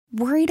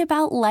Worried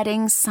about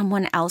letting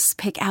someone else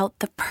pick out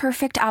the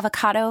perfect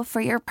avocado for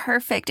your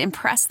perfect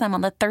impress them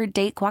on the third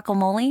date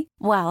guacamole?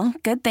 Well,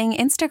 good thing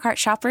Instacart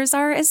shoppers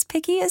are as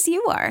picky as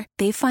you are.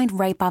 They find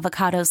ripe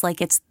avocados like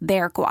it's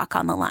their guac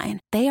on the line.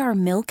 They are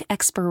milk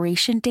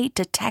expiration date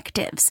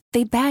detectives.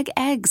 They bag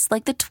eggs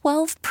like the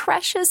 12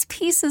 precious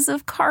pieces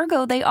of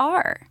cargo they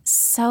are.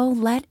 So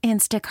let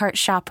Instacart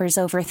shoppers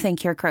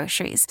overthink your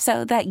groceries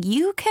so that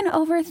you can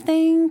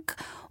overthink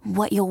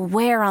what you'll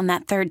wear on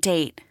that third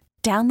date.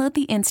 Download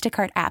the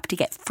Instacart app to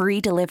get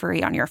free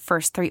delivery on your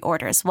first 3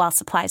 orders while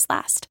supplies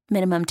last.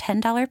 Minimum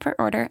 $10 per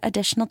order.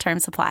 Additional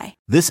terms apply.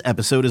 This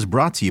episode is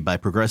brought to you by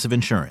Progressive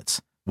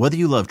Insurance. Whether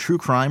you love true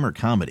crime or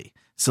comedy,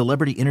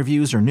 celebrity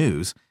interviews or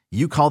news,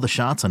 you call the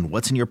shots on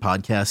what's in your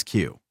podcast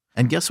queue.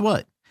 And guess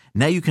what?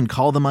 Now you can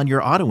call them on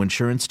your auto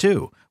insurance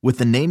too with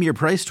the Name Your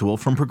Price tool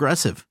from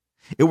Progressive.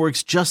 It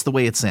works just the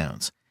way it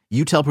sounds.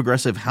 You tell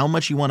Progressive how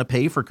much you want to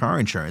pay for car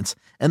insurance,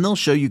 and they'll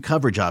show you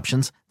coverage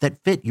options that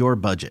fit your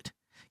budget.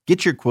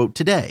 Get your quote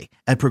today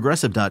at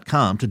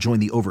Progressive.com to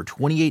join the over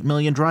 28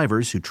 million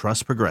drivers who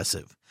trust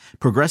Progressive.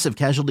 Progressive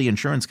Casualty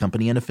Insurance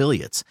Company and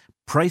Affiliates.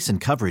 Price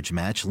and coverage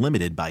match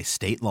limited by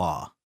state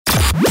law.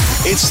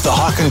 It's the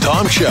Hawk and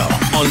Tom Show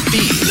on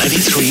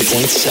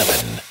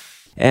B93.7.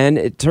 And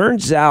it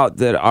turns out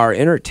that our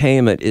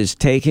entertainment is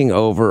taking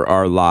over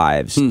our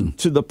lives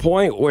to the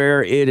point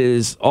where it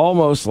is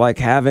almost like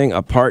having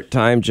a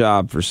part-time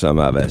job for some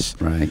of us.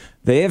 Right.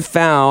 They have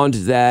found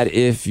that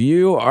if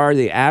you are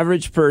the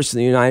average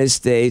person in the United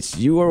States,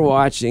 you are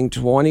watching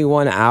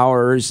 21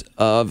 hours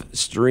of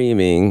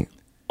streaming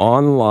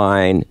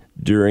online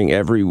during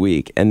every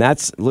week. And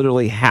that's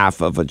literally half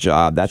of a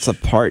job. That's a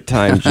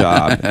part-time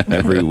job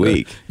every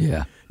week.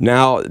 Yeah.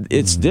 Now,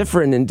 it's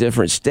different in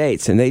different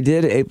states, and they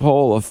did a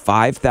poll of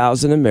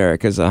 5,000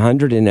 Americans,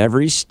 100 in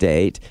every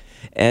state,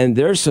 and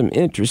there's some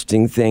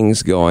interesting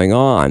things going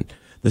on.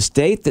 The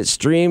state that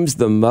streams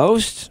the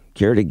most,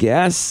 care to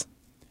guess?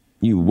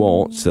 You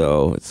won't,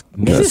 so it's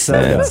no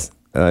sense.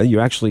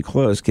 You're actually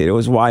close, kid. It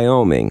was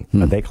Wyoming.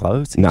 Are they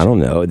close? I don't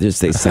know. They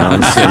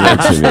sound similar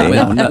to me.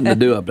 Well, nothing to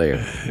do up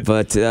there.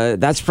 But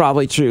that's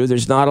probably true.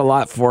 There's not a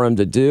lot for them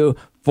to do.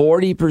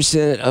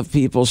 40% of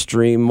people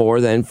stream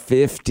more than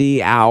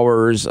 50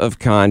 hours of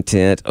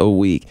content a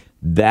week.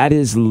 That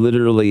is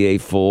literally a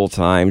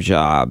full-time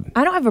job.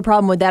 I don't have a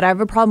problem with that. I have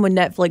a problem with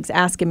Netflix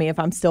asking me if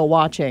I'm still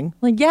watching.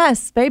 Like,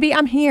 yes, baby,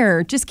 I'm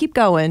here. Just keep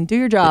going. Do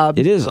your job.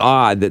 It is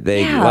odd that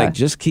they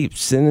just keep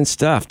sending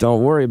stuff.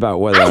 Don't worry about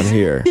whether I'm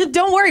here.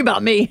 Don't worry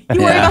about me.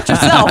 You worry about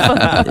yourself.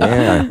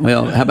 Yeah.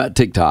 Well, how about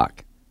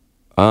TikTok?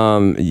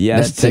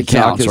 Yes, That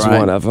TikTok counts, is right?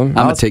 one of them.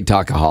 I'm a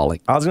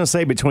TikTokaholic. I was going to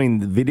say, between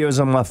the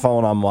videos on my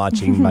phone I'm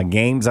watching, my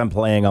games I'm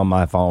playing on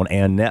my phone,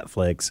 and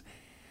Netflix,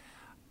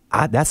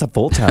 that's a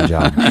full-time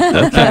job.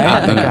 Okay.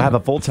 I think I have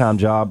a full-time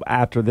job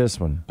after this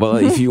one. Well,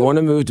 if you want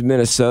to move to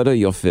Minnesota,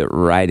 you'll fit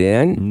right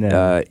in.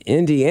 No.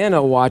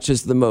 Indiana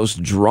watches the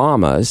most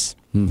dramas.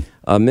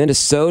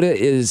 Minnesota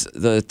is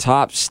the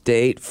top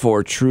state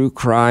for true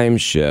crime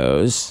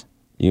shows.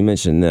 You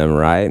mentioned them,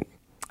 right?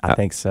 I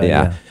think so,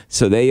 yeah.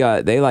 So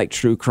they like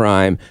true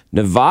crime.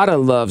 Nevada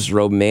loves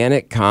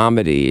romantic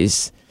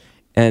comedies.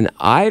 And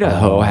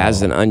Idaho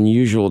has an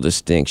unusual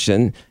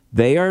distinction.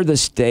 They are the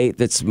state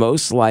that's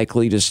most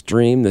likely to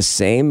stream the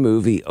same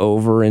movie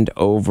over and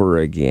over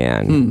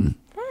again.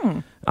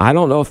 I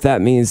don't know if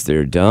that means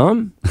they're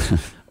dumb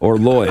or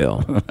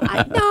loyal.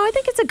 I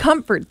think it's a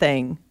comfort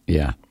thing.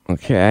 Yeah.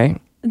 Okay.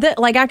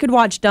 Like, I could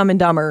watch Dumb and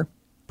Dumber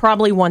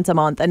probably once a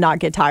month and not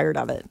get tired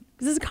of it.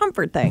 This is a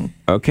comfort thing.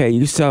 Okay,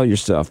 you sell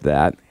yourself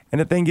that. And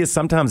the thing is,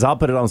 sometimes I'll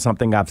put it on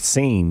something I've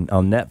seen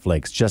on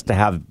Netflix just to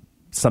have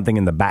something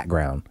in the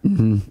background.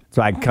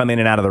 So I can come in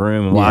and out of the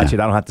room and watch it.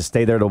 I don't have to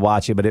stay there to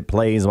watch it, but it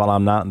plays while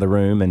I'm not in the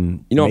room.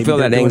 And you don't feel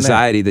that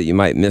anxiety that you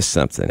might miss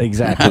something.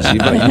 Exactly. You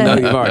know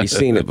you've already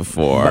seen it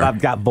before. But I've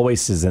got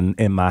voices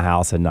in my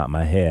house and not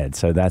my head,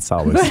 so that's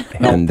always healthy.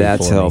 And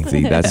that's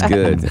healthy. That's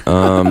good.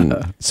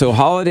 So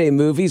holiday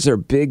movies are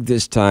big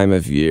this time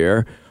of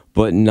year.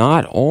 But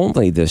not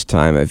only this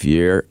time of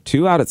year,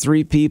 2 out of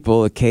 3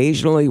 people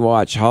occasionally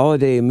watch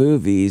holiday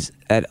movies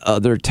at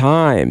other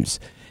times.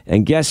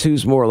 And guess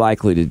who's more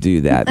likely to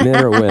do that,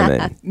 men or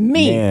women?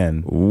 Me.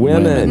 Man.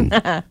 Women.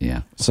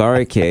 Yeah.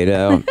 Sorry,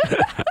 Cato.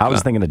 I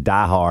was thinking of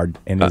Die Hard,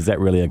 and is that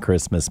really a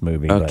Christmas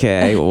movie?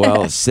 Okay,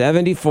 well,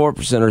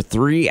 74% or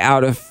 3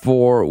 out of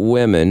 4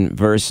 women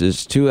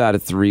versus 2 out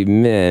of 3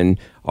 men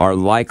are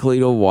likely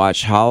to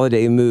watch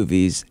holiday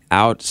movies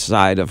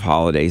outside of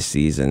holiday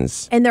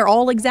seasons. And they're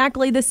all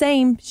exactly the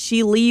same.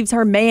 She leaves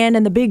her man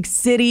in the big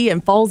city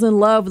and falls in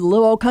love with a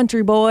little old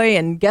country boy.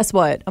 And guess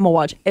what? I'm going to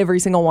watch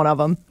every single one of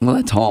them. Well,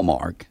 that's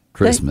Hallmark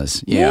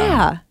Christmas.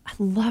 Yeah. I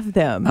love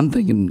them. I'm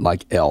thinking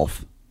like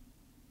Elf.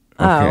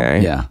 Okay.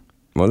 Yeah.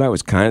 Well, that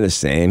was kind of the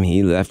same.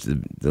 He left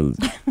the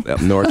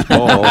North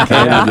Pole,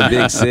 came to the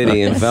big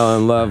city, and fell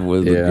in love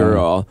with the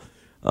girl.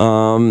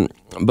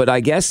 But I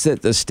guess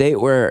that the state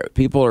where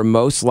people are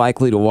most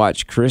likely to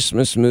watch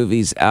Christmas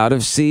movies out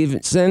of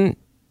season,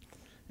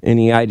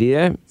 any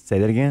idea? Say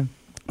that again.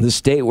 The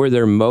state where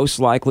they're most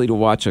likely to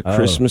watch a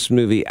Christmas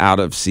movie out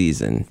of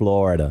season.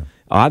 Florida.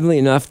 Oddly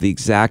enough, the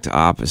exact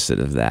opposite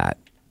of that.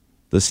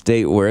 The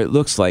state where it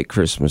looks like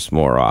Christmas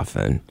more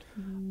often.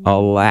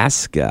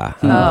 Alaska.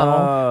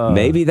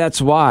 Maybe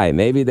that's why.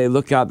 Maybe they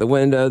look out the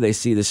window, they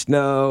see the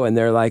snow, and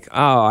they're like,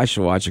 oh, I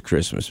should watch a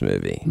Christmas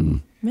movie.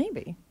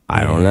 Maybe.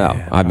 I don't know.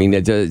 I mean,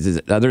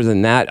 other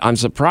than that, I'm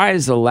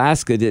surprised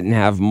Alaska didn't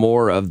have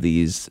more of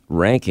these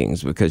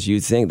rankings, because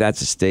you'd think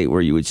that's a state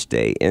where you would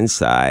stay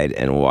inside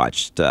and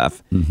watch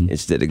stuff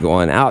instead of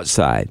going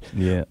outside.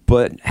 Yeah.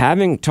 But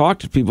having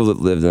talked to people that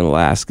lived in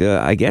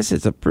Alaska, I guess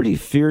it's a pretty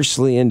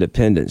fiercely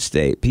independent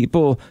state.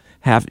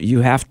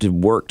 You have to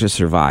work to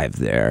survive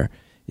there.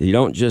 You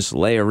don't just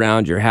lay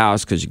around your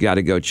house because you got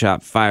to go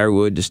chop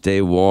firewood to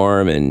stay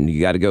warm, and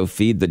you got to go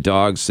feed the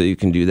dogs so you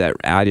can do that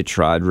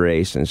idiot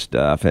race and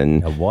stuff.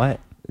 And A what?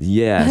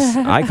 yes,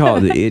 I call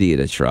it the idiot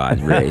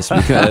race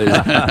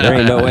because there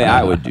ain't no way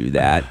I would do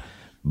that.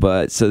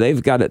 But so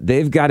they've got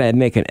to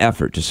make an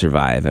effort to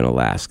survive in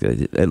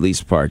Alaska, at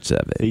least parts of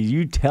it. See,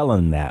 you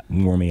telling that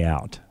wore me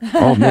out.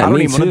 Oh man, I don't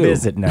me even want to too.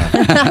 visit now.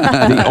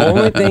 The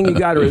only thing you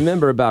got to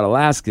remember about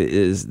Alaska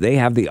is they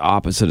have the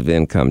opposite of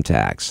income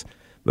tax.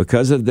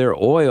 Because of their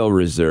oil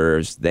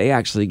reserves, they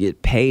actually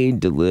get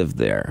paid to live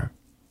there.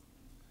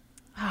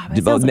 Oh,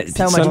 that sounds like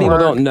so much Some people work.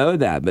 don't know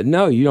that, but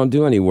no, you don't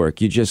do any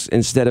work. You just,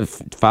 instead of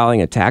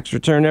filing a tax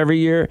return every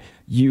year,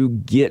 you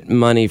get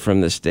money from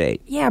the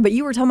state. Yeah, but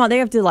you were talking about they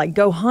have to like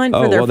go hunt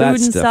for their well, food that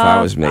and stuff, stuff.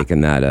 I was making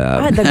that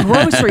up. The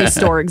grocery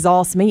store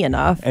exhausts me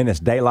enough. And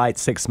it's daylight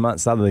 6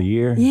 months out of the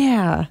year.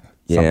 Yeah.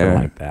 Something Yeah.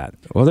 like that.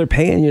 Well, they're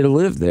paying you to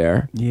live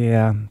there.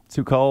 Yeah,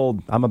 too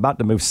cold. I'm about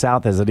to move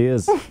south as it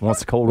is. Once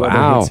the cold weather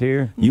Wow. gets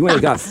here. You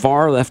ain't got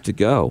far left to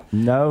go.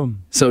 No.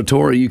 So,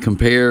 Tori, you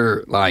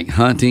compare like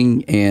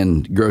hunting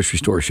and grocery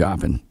store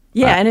shopping.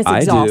 Yeah, and it's I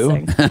do.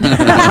 exhausting.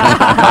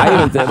 I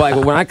even think,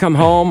 like, when I come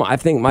home, I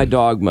think my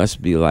dog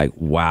must be like,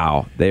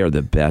 wow, they are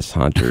the best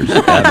hunters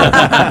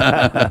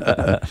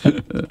ever.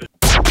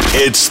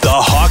 It's the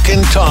Hawk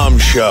and Tom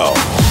Show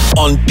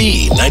on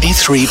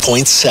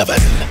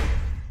B93.7.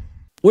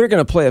 We're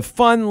going to play a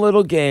fun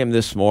little game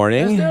this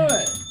morning.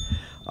 Let's do it.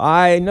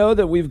 I know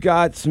that we've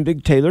got some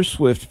big Taylor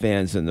Swift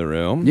fans in the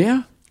room.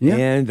 Yeah.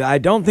 And I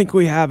don't think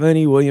we have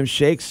any William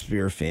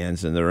Shakespeare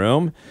fans in the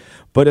room.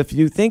 But if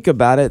you think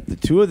about it, the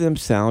two of them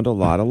sound a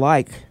lot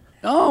alike.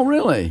 Oh,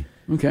 really?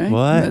 Okay.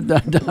 What?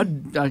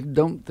 I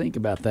don't think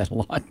about that a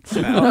lot.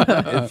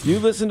 If you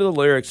listen to the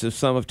lyrics of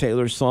some of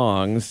Taylor's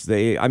songs,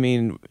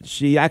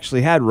 she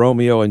actually had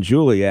Romeo and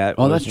Juliet.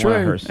 Oh, was that's one of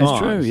true. her That's songs.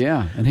 true.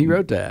 Yeah, and he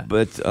wrote that.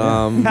 But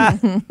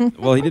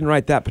well, he didn't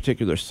write that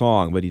particular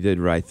song, but he did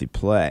write the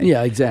play.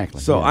 Yeah, exactly.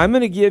 So yeah. I'm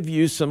going to give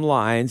you some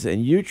lines,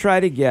 and you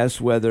try to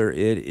guess whether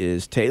it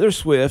is Taylor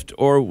Swift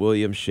or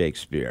William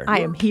Shakespeare.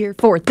 I am here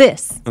for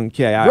this.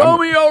 Okay.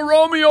 Romeo,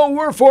 Romeo,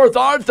 wherefore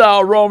art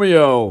thou,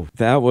 Romeo?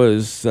 That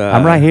was.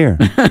 I'm right here.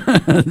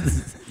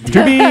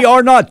 To be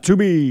or not to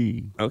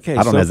be. Okay,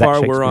 I don't know, so is that far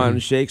we're Shakespeare? on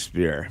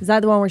Shakespeare. Is that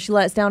the one where she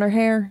lets down her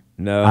hair?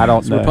 No, I don't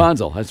It's know.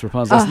 Rapunzel. That's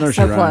Rapunzel. That's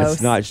nursery so rhyme. close.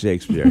 It's not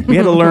Shakespeare. We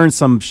had to learn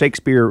some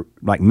Shakespeare,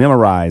 like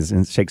memorize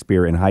in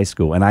Shakespeare in high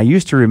school. And I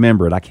used to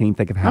remember it. I can't even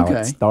think of how Okay,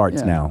 it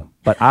starts yeah. now.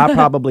 But I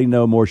probably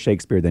know more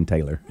Shakespeare than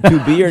Taylor.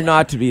 To be or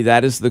not to be,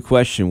 that is the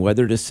question.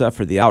 Whether to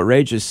suffer the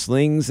outrageous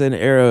slings and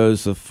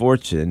arrows of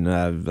fortune.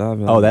 Blah,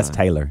 blah, Oh, that's blah.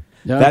 Taylor.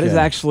 That is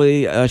Okay.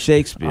 actually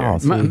Shakespeare. Oh,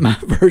 see. My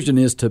version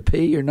is to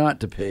pee or not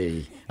to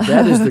pee.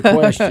 That is the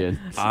question.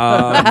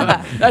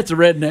 That's a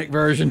redneck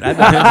version. That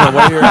depends on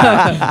where you're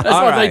at. That's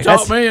All what they right.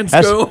 taught me in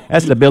school.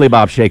 That's the Billy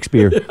Bob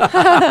Shakespeare. All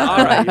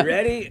right, you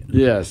ready?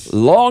 Yes.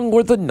 Long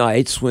were the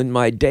nights when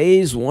my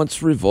days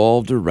once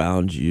revolved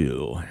around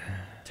you.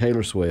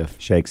 Taylor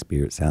Swift.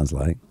 Shakespeare, it sounds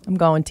like. I'm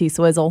going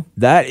T-Swizzle.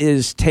 That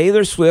is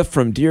Taylor Swift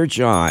from Dear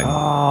John.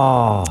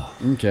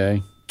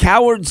 Okay.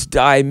 Cowards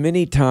die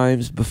many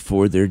times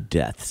before their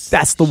deaths.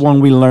 That's the one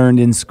we learned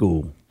in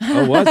school.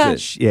 Oh, was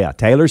it? Yeah,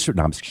 Taylor.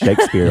 No, I'm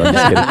Shakespeare. I'm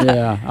just kidding.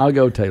 Yeah, I'll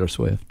go Taylor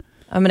Swift.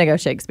 I'm going to go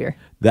Shakespeare.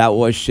 That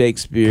was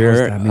Shakespeare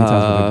Cowards die many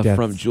times before their deaths.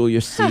 from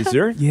Julius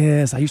Caesar.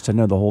 Yes, I used to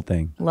know the whole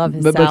thing. Love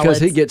his But because salads.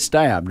 he gets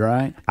stabbed,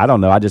 right? I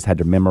don't know. I just had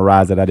to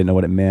memorize it. I didn't know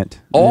what it meant.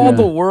 All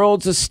the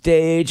world's a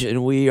stage,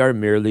 and we are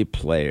merely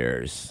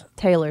players.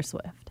 Taylor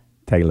Swift.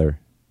 Taylor.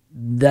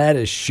 That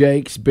is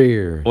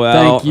Shakespeare.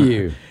 Well, Thank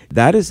you.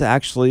 That is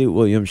actually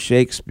William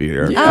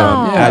Shakespeare from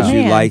Oh, As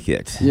You man. Like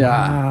It. Yeah,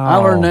 I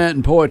learned that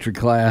in poetry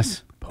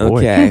class.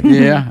 Okay.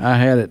 Yeah, I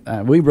had it.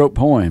 We wrote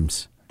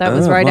poems. That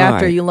was Oh, right my.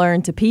 after you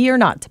learned to pee or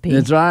not to pee.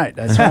 That's right.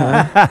 That's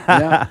right.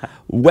 Yeah.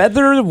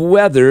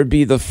 Whether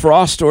be the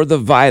frost or the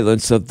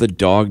violence of the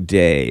dog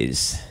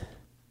days.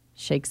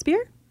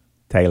 Shakespeare?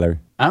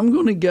 Taylor. I'm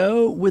going to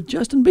go with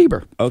Justin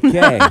Bieber.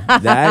 Okay,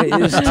 that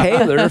is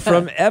Taylor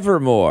from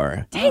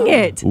Evermore. Dang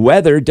it.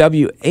 Whether,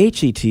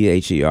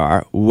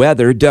 W-H-E-T-H-E-R,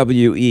 whether,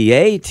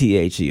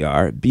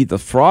 W-E-A-T-H-E-R, be the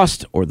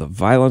frost or the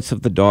violence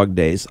of the dog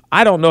days.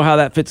 I don't know how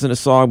that fits in a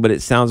song, but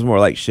it sounds more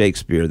like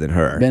Shakespeare than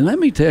her. Man, let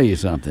me tell you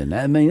something.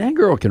 I mean, that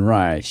girl can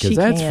write, because She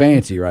that's can.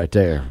 fancy right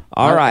there.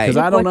 All right. Because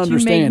I don't what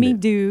understand you made me it.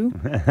 do.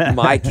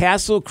 My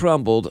castle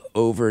crumbled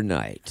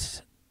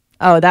overnight.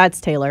 Oh, that's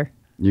Taylor.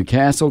 Your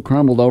castle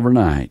crumbled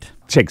overnight.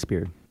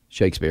 Shakespeare.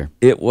 Shakespeare.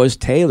 It was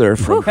Taylor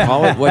from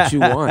Call It What You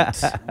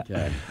Want.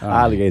 Okay.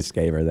 I just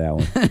gave her that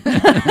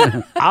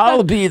one.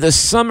 I'll be the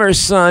summer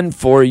sun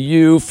for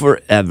you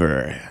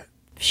forever.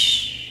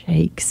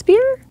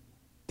 Shakespeare?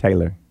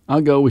 Taylor.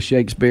 I'll go with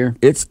Shakespeare.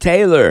 It's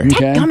Taylor.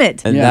 Okay.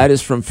 Dadgummit. And Yeah. that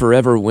is from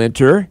Forever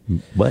Winter.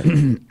 What?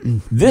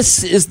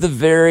 This is the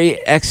very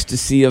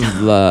ecstasy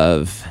of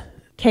love.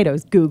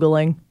 Cato's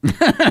Googling.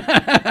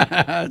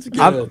 That's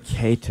good.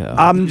 Cato.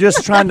 I'm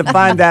just trying to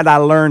find that I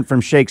learned from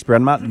Shakespeare.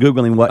 I'm not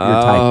Googling what you're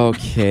typing. Oh,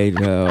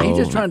 Cato. He's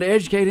just trying to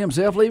educate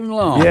himself. Leave him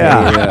alone.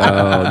 Yeah.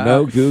 Cato.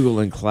 No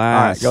Google in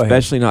class, All right, go ahead.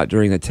 especially not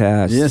during the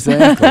test. Yes,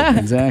 exactly.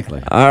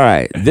 Exactly. All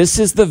right. This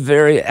is the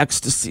very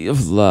ecstasy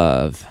of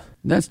love.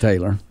 That's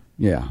Taylor.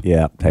 Yeah.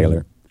 Yeah,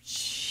 Taylor.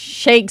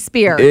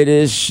 Shakespeare. It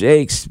is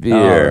Shakespeare.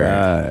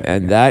 All right.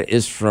 And that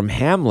is from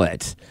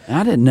Hamlet.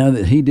 I didn't know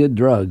that he did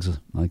drugs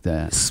like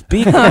that.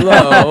 Speak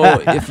low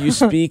if you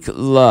speak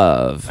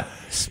love.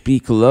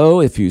 Speak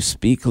low if you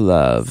speak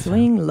love.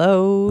 Swing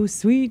low,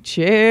 sweet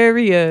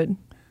chariot.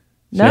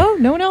 No?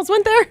 No one else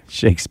went there?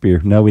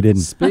 Shakespeare. No, we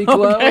didn't. Speak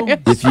low.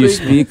 If you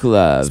speak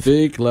love.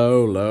 Speak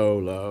low, low,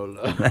 low,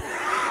 low.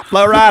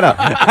 Florida.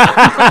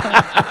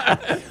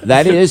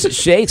 That is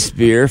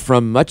Shakespeare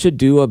from Much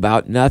Ado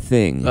About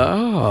Nothing.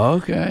 Oh,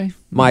 okay.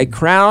 My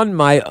crown,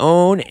 my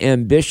own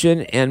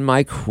ambition, and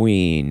my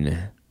queen.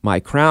 My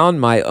crown,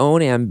 my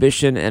own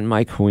ambition, and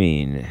my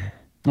queen.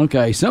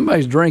 Okay,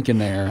 somebody's drinking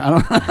there. I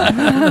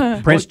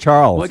don't. Prince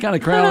Charles. What kind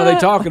of crown are they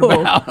talking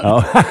about?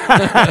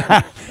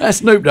 That's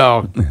Snoop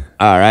Dogg.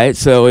 All right,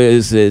 so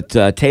is it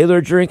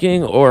Taylor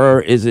drinking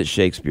or is it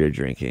Shakespeare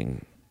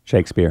drinking?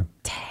 Shakespeare.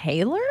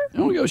 Taylor?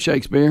 I'm gonna go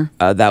Shakespeare.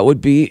 That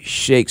would be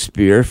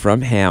Shakespeare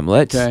from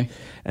Hamlet. Okay.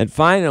 And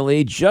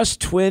finally, just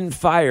twin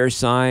fire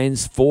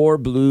signs, four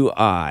blue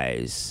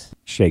eyes.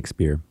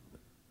 Shakespeare.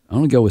 I'm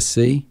gonna go with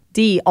C.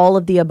 D, all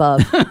of the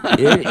above.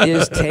 It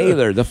is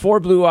Taylor. The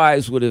four blue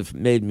eyes would have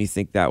made me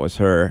think that was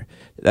her.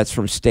 That's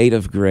from State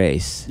of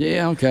Grace.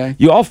 Yeah, okay.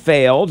 You all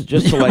failed,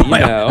 just to let you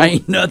know.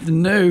 Ain't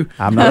nothing new.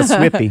 I'm not a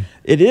Swiftie.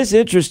 It is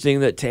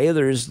interesting that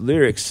Taylor's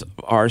lyrics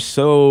are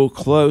so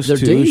close They're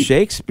to deep.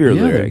 Shakespeare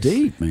Yeah, they're lyrics.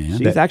 deep, man.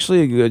 She's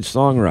actually a good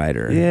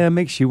songwriter. Yeah, it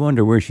makes you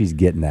wonder where she's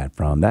getting that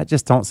from. That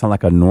just don't sound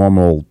like a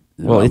normal.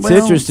 Well, it's Well,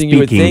 interesting you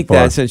would speaking think for-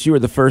 that since you were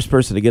the first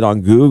person to get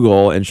on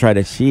Google and try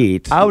to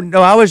cheat. I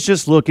was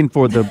just looking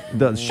for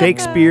the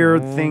Shakespeare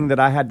thing that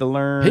I had to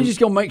learn. He's just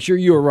gonna make sure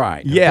you were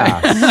right. yeah,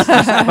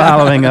 just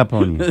following up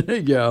on you. There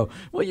you go.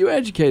 Well, you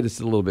educated us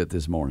a little bit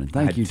this morning.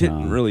 Thank you,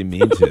 didn't Tom. really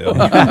mean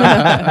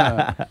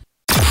to.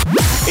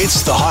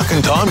 It's the Hawk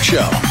and Tom Show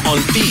on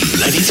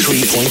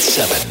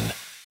B93.7.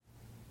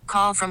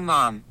 Call from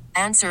mom.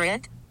 Answer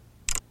it.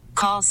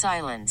 Call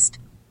silenced.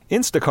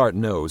 Instacart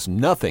knows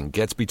nothing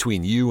gets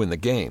between you and the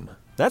game.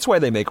 That's why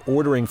they make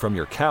ordering from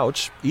your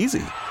couch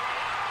easy.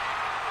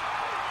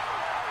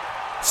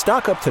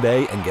 Stock up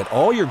today and get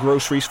all your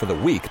groceries for the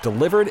week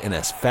delivered in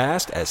as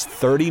fast as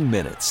 30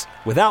 minutes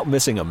without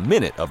missing a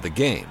minute of the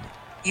game.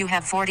 You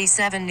have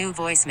 47 new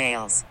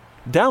voicemails.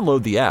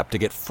 Download the app to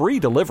get free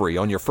delivery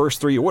on your first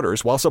 3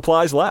 orders while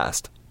supplies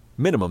last.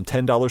 Minimum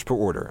 $10 per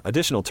order.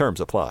 Additional terms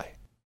apply.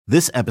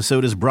 This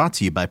episode is brought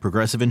to you by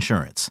Progressive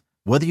Insurance.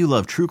 Whether you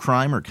love true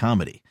crime or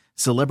comedy,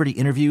 celebrity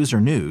interviews or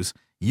news,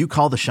 you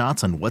call the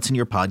shots on what's in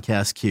your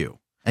podcast queue.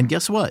 And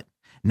guess what?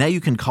 Now you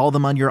can call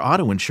them on your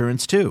auto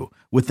insurance too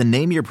with the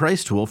Name Your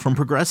Price tool from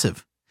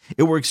Progressive.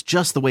 It works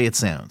just the way it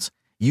sounds.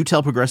 You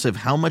tell Progressive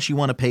how much you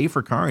want to pay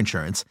for car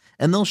insurance,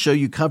 and they'll show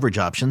you coverage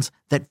options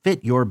that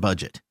fit your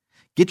budget.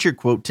 Get your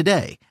quote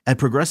today at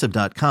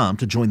Progressive.com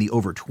to join the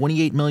over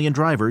 28 million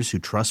drivers who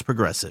trust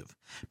Progressive.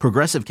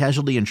 Progressive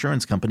Casualty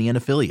Insurance Company and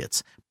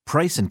Affiliates.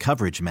 Price and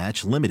coverage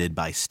match limited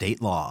by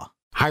state law.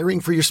 Hiring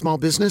for your small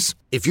business?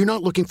 If you're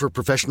not looking for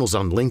professionals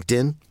on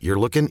LinkedIn, you're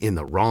looking in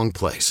the wrong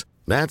place.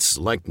 That's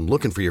like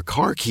looking for your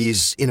car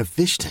keys in a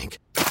fish tank.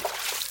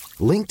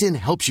 LinkedIn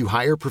helps you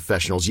hire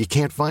professionals you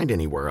can't find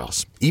anywhere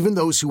else, even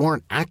those who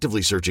aren't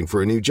actively searching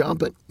for a new job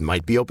but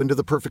might be open to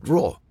the perfect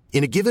role.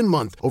 In a given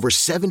month, over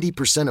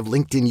 70% of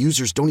LinkedIn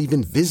users don't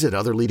even visit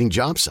other leading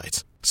job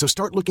sites. So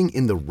start looking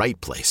in the right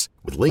place.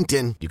 With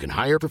LinkedIn, you can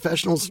hire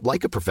professionals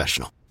like a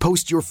professional.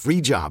 Post your free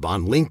job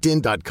on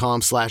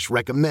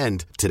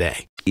linkedin.com/recommend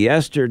today.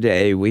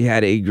 Yesterday, we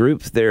had a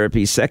group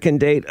therapy second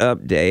date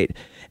update,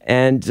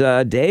 and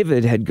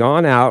David had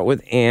gone out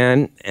with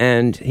Ann,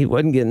 and he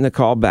wasn't getting the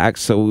call back,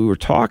 so we were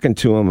talking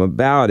to him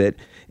about it.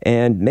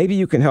 And maybe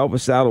you can help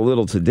us out a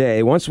little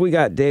today. Once we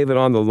got David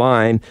on the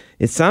line,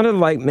 it sounded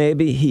like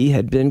maybe he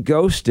had been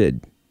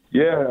ghosted.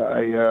 Yeah,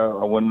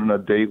 I went on a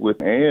date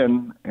with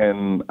Ann,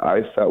 and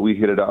I thought we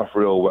hit it off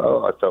real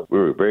well. I thought we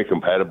were very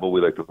compatible. We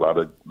liked a lot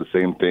of the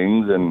same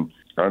things, and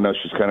I don't know,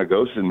 she's kind of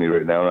ghosting me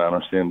right now, and I don't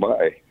understand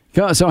why.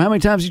 So how many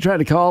times you tried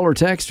to call or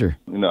text her?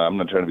 I'm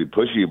not trying to be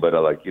pushy, but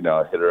I hit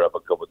her up a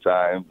couple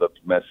times, left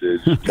a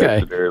message,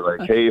 texted her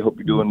like, hey, hope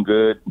you're doing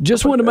good.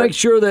 Just wanted to make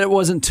sure that it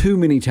wasn't too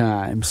many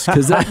times,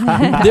 because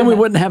then we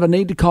wouldn't have a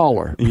need to call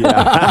her.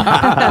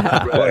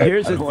 Yeah. Well,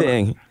 here's the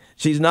thing.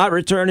 She's not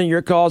returning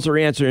your calls or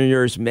answering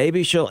yours.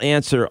 Maybe she'll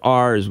answer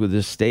ours with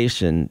this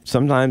station.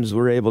 Sometimes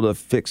we're able to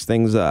fix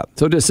things up.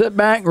 So just sit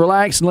back,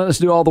 relax, and let us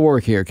do all the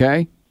work here,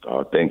 okay?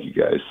 Oh, thank you,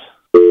 guys.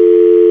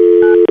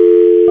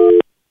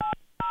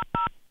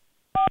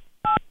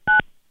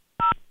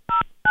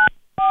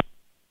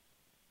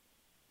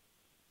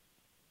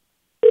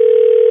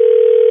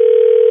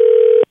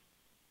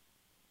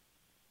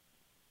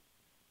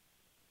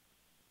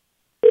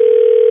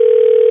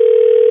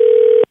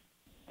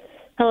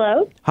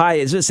 Hello? Hi,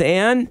 is this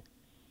Ann?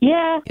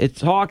 Yeah.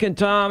 It's Hawk and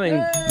Tom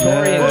and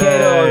Tori and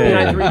Kato on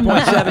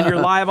 93.7.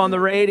 You're live on the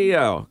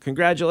radio.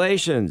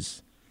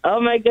 Congratulations. Oh,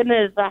 my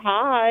goodness.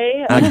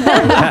 Hi.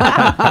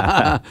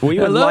 We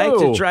would like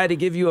to try to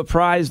give you a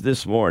prize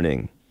this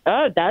morning.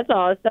 Oh, that's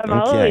awesome.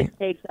 I'll always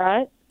take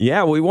that.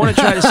 Yeah, we want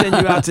to try to send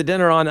you out to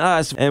dinner on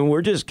us, and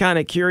we're just kind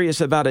of curious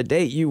about a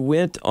date you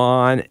went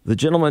on. The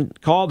gentleman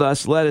called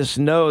us, let us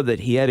know that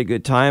he had a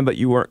good time, but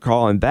you weren't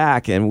calling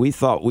back, and we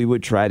thought we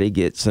would try to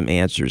get some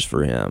answers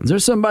for him. Is there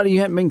somebody you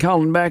haven't been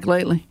calling back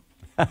lately?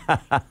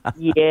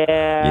 Yeah.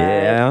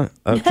 Yeah,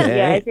 okay.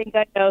 Yeah, I think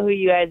I know who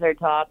you guys are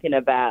talking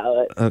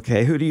about.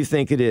 Okay, who do you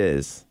think it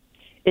is?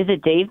 Is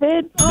it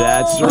David?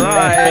 That's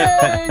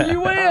right. Hey,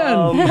 you win.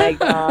 Oh, my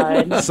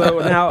God. So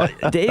now,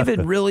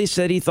 David really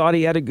said he thought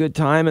he had a good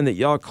time and that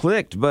y'all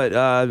clicked,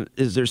 but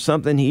is there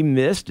something he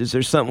missed? Is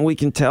there something we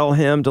can tell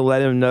him to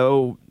let him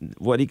know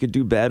what he could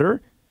do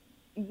better?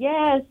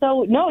 Yeah,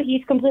 so, no,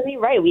 he's completely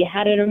right. We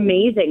had an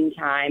amazing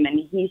time, and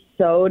he's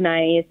so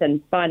nice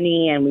and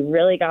funny, and we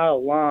really got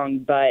along,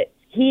 but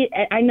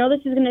I know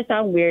this is going to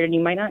sound weird, and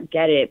you might not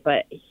get it,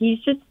 but he's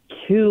just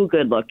too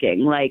good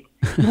looking. Like,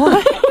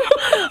 what?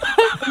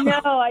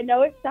 No, I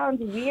know it sounds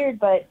weird,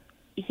 but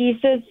he's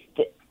just,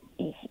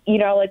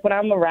 like when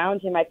I'm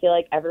around him, I feel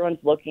like everyone's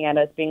looking at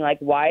us being like,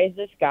 why is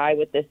this guy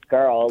with this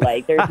girl?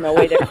 Like, there's no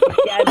way they're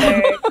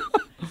together.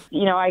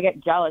 I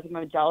get jealous. I'm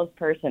a jealous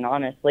person,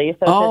 honestly.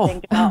 So to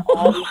think about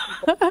all these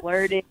people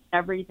flirting and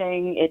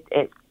everything,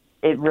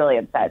 it really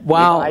upsets me.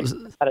 Wow. I just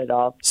cut it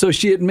off. So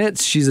she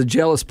admits she's a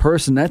jealous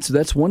person.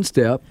 That's one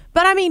step.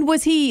 But I mean,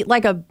 was he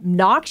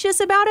obnoxious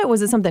about it?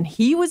 Was it something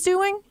he was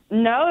doing?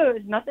 No, it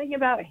was nothing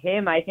about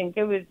him. I think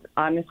it was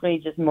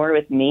honestly just more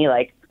with me.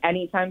 Like,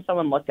 anytime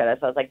someone looked at us,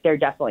 I was like, they're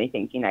definitely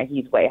thinking that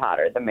he's way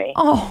hotter than me.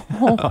 Oh.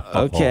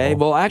 Okay.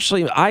 Well,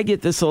 actually, I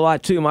get this a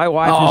lot, too. My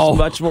wife is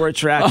much more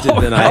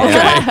attractive than I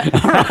am. Okay.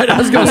 All right, I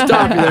was going to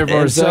stop you there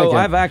for a second. So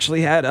I've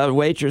actually had a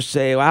waitress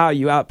say, wow,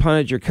 you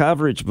outpunted your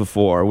coverage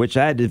before, which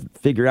I had to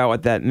figure out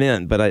what that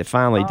meant, but I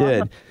finally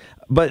did.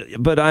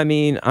 But I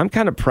mean, I'm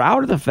kind of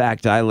proud of the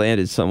fact I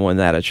landed someone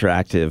that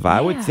attractive.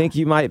 I would think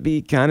you might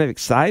be kind of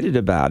excited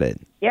about it.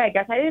 Yeah, I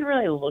guess I didn't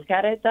really look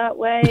at it that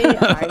way.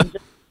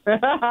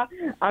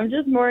 I'm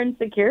just more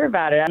insecure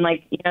about it. I'm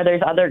like,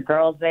 there's other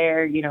girls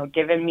there,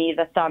 giving me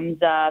the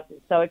thumbs up,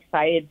 so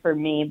excited for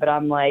me. But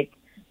I'm like,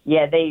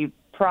 yeah, they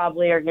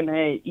probably are going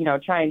to,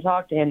 try and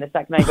talk to him the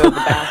second I go to the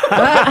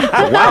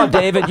bathroom. Wow,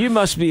 David, you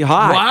must be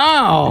hot.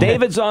 Wow.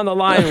 David's on the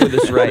line with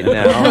us right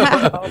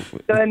now. Oh,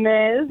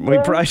 goodness. We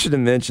probably should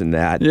have mentioned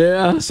that.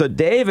 Yeah. So,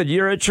 David,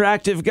 you're an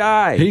attractive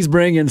guy. He's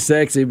bringing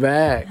sexy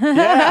back.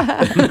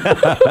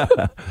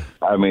 Yeah.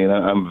 I mean,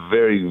 I'm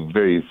very,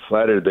 very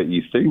flattered that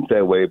you think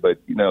that way, but,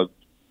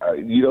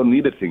 you don't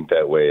need to think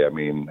that way. I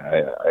mean,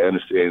 I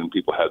understand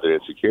people have their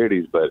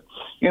insecurities, but,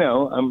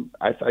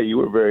 I thought you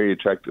were very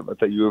attractive. I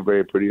thought you were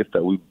very pretty. I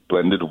thought we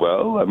blended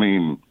well. I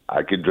mean,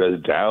 I could dress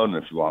down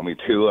if you want me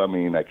to. I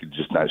mean, I could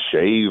just not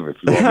shave if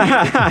you want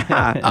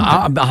me to.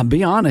 I'll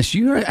be honest,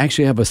 you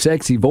actually have a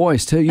sexy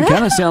voice, too. You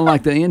kind of sound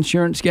like the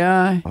insurance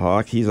guy.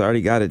 Hawk, he's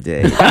already got a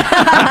date.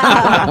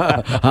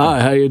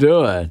 Hi, how you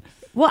doing?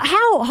 Well,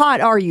 how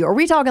hot are you? Are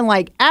we talking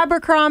like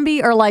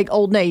Abercrombie or like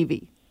Old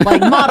Navy?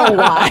 Like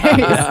model-wise?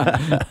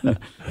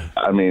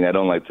 I mean, I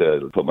don't like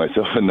to put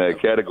myself in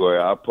that category.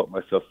 I'll put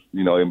myself,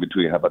 in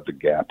between. How about the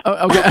Gap?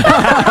 Okay.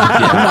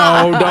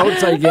 No, don't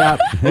say Gap.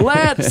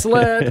 Let's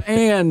let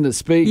Ann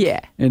speak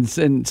and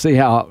see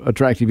how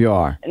attractive you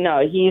are.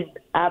 No, he's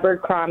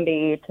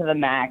Abercrombie to the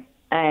max.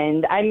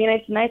 And, I mean,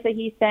 it's nice that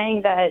he's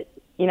saying that,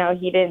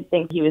 he didn't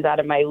think he was out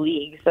of my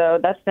league. So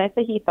that's nice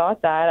that he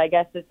thought that. I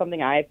guess it's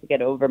something I have to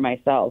get over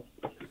myself.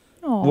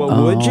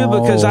 Well, would you?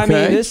 Because, I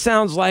mean, this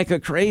sounds like a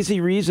crazy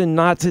reason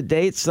not to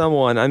date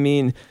someone. I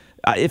mean,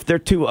 if they're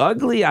too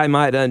ugly, I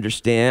might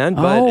understand.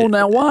 But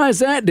now why is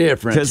that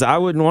different? Because I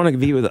wouldn't want to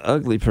be with an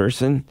ugly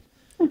person.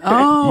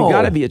 Oh. You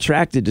got to be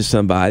attracted to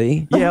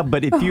somebody. Yeah,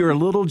 but if you're a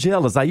little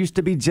jealous, I used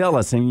to be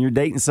jealous, and you're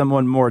dating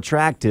someone more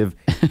attractive,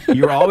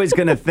 you're always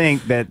going to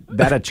think that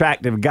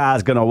attractive guy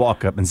is going to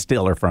walk up and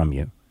steal her from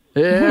you.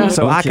 Yeah.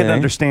 So I can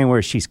understand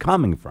where she's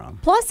coming from.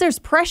 Plus, there's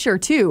pressure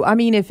too. I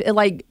mean, if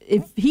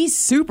he's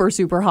super,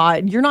 super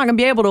hot, you're not gonna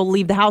be able to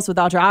leave the house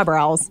without your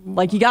eyebrows.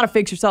 Like, you got to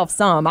fix yourself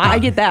some. I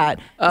get that.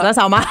 That's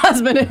how my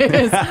husband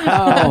is.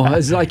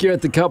 It's like you're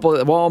at the couple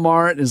at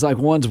Walmart. It's like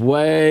one's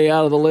way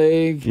out of the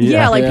league.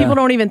 Yeah, people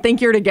don't even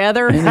think you're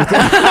together.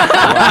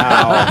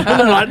 Wow. And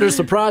then like, they're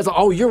surprised.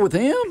 Oh, you're with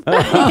him?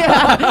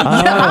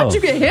 How'd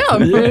you get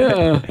him?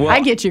 Yeah. Well, I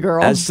get you,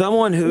 girl. As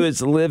someone who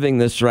is living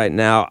this right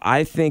now,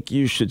 I think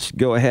you should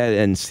go ahead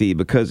and see,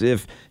 because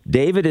if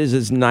David is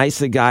as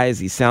nice a guy as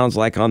he sounds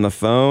like on the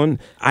phone,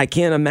 I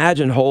can't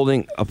imagine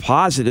holding a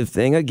positive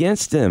thing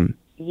against him.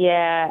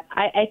 Yeah,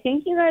 I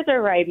think you guys are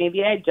right.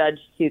 Maybe I judged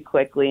too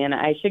quickly, and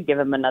I should give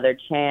him another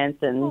chance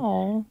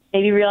and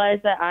maybe realize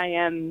that I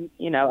am,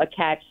 a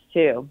catch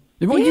too.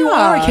 Well, you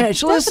are a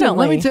catch. Listen,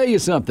 let me tell you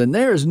something.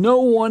 There is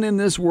no one in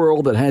this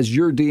world that has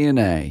your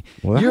DNA.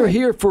 What? You're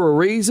here for a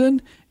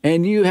reason,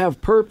 and you have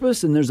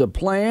purpose, and there's a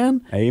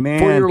plan for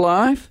your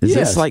life. Is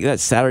this like that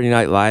Saturday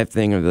Night Live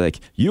thing of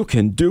like, you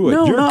can do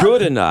it, you're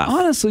good enough?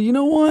 Honestly, you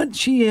know what?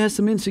 She has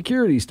some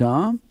insecurities,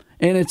 Tom.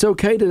 And it's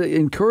okay to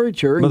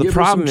encourage her and give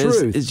her some truth. But the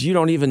problem is you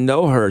don't even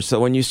know her, so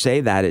when you say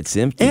that, it's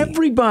empty.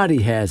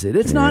 Everybody has it.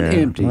 It's not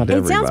empty.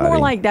 It sounds more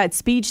like that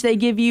speech they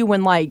give you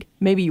when,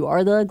 maybe you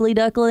are the ugly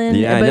duckling.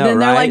 Yeah, but then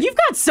they're right? like, you've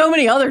got so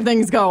many other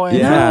things going.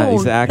 Yeah,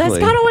 exactly. That's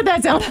kind of what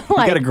that sounded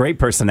like. You got a great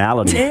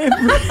personality.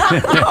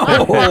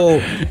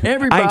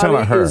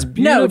 Everybody is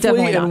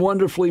beautifully and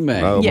wonderfully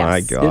made. Oh, my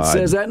God. It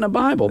says that in the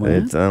Bible,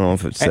 man. I don't know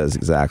if it says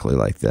exactly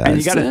like that. And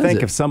you got to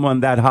think, if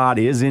someone that hot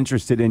is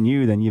interested in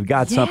you, then you've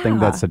got something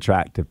that's attractive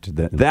to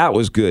them. That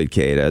was good,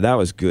 Kata. That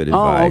was good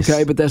advice. Oh,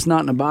 okay, but that's not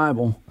in the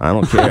Bible. I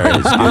don't care.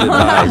 It's good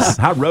advice.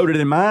 I wrote it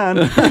in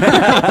mine.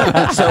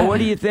 So what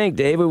do you think,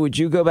 David? Would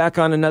you go back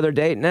on another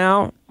date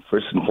now?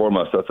 First and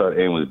foremost, I thought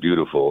Ann was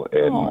beautiful,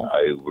 and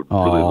I would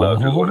really love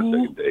to go on a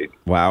second date.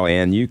 Wow,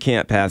 Ann, you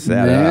can't pass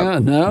that up. Yeah,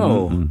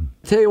 no. Mm-hmm.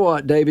 Tell you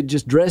what, David,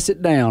 just dress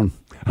it down.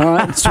 All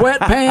right,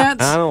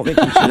 sweatpants. I don't think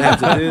you should have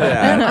to do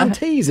that. I'm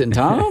teasing,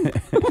 Tom.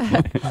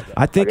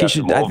 I think you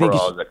should. I think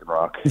that can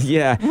rock.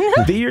 Yeah,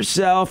 be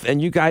yourself,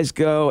 and you guys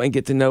go and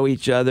get to know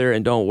each other,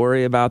 and don't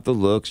worry about the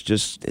looks.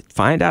 Just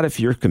find out if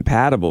you're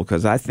compatible,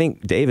 because I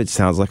think David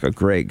sounds like a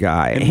great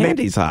guy, and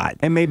he's hot.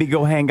 And maybe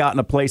go hang out in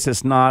a place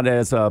that's not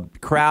as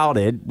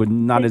crowded, with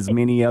not as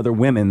many other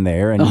women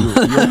there, and you'll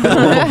feel a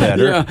little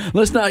better. Yeah,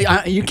 let's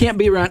not. You can't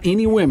be around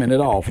any women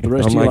at all for the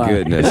rest of your life. Oh my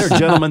goodness! Is there a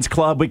gentleman's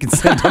club we can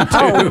send them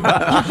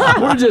to?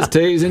 We're just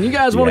teasing. You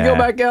guys want to go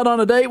back out on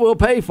a date? We'll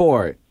pay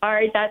for it. All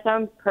right, that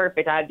sounds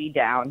perfect. I'd be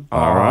down.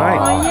 All right.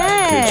 Oh,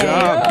 yay. Good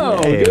job.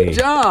 Oh, good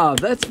job.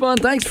 That's fun.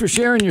 Thanks for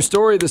sharing your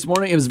story this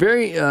morning. It was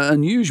very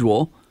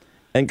unusual.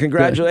 And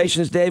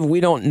congratulations, Dave. We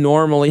don't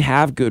normally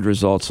have good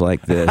results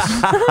like this.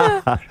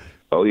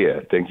 Oh, yeah.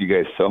 Thank you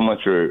guys so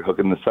much for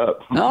hooking this up.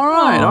 All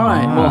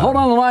right. Well, hold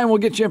on the line. We'll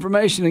get you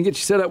information and get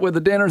you set up with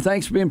the dinner.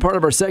 Thanks for being part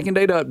of our second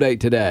date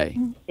update today.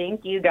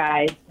 Thank you,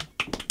 guys.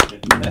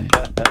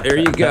 There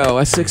you go.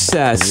 A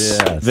success.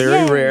 Yes.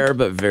 Very rare,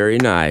 but very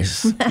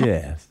nice.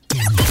 Yes.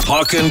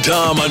 Hawk and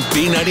Tom on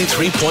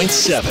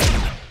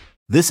B93.7.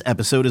 This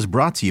episode is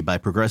brought to you by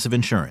Progressive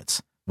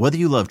Insurance. Whether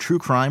you love true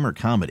crime or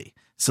comedy,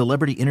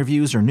 celebrity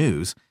interviews or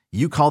news,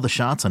 you call the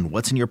shots on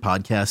what's in your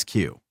podcast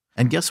queue.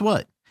 And guess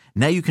what?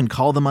 Now you can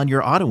call them on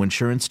your auto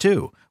insurance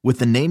too, with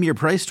the Name Your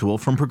Price tool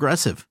from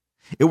Progressive.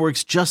 It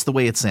works just the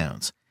way it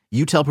sounds.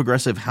 You tell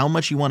Progressive how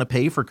much you want to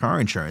pay for car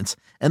insurance,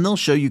 and they'll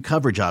show you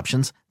coverage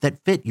options that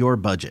fit your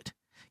budget.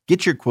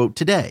 Get your quote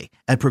today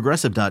at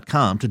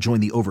Progressive.com to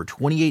join the over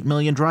 28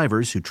 million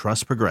drivers who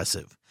trust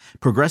Progressive.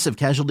 Progressive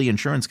Casualty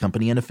Insurance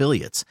Company and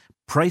Affiliates.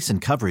 Price and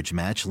coverage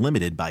match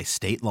limited by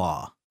state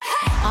law.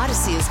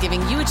 Odyssey is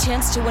giving you a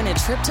chance to win a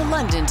trip to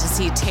London to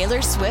see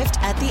Taylor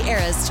Swift at the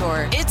Eras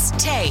Tour. It's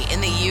Tay in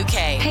the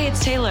UK. Hey,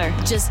 it's Taylor.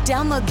 Just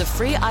download the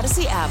free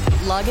Odyssey app,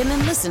 log in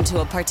and listen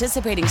to a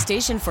participating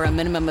station for a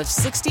minimum of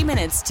 60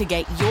 minutes to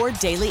get your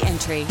daily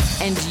entry.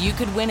 And you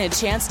could win a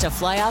chance to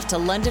fly off to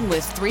London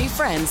with 3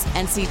 friends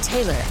and see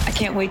Taylor. I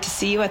can't wait to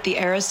see you at the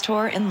Eras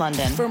Tour in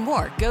London. For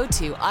more, go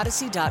to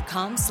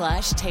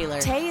odyssey.com/Taylor.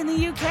 Tay in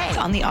the UK. It's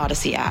on the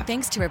Odyssey app.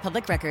 Thanks to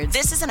Republic Records.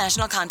 This is a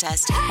national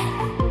contest.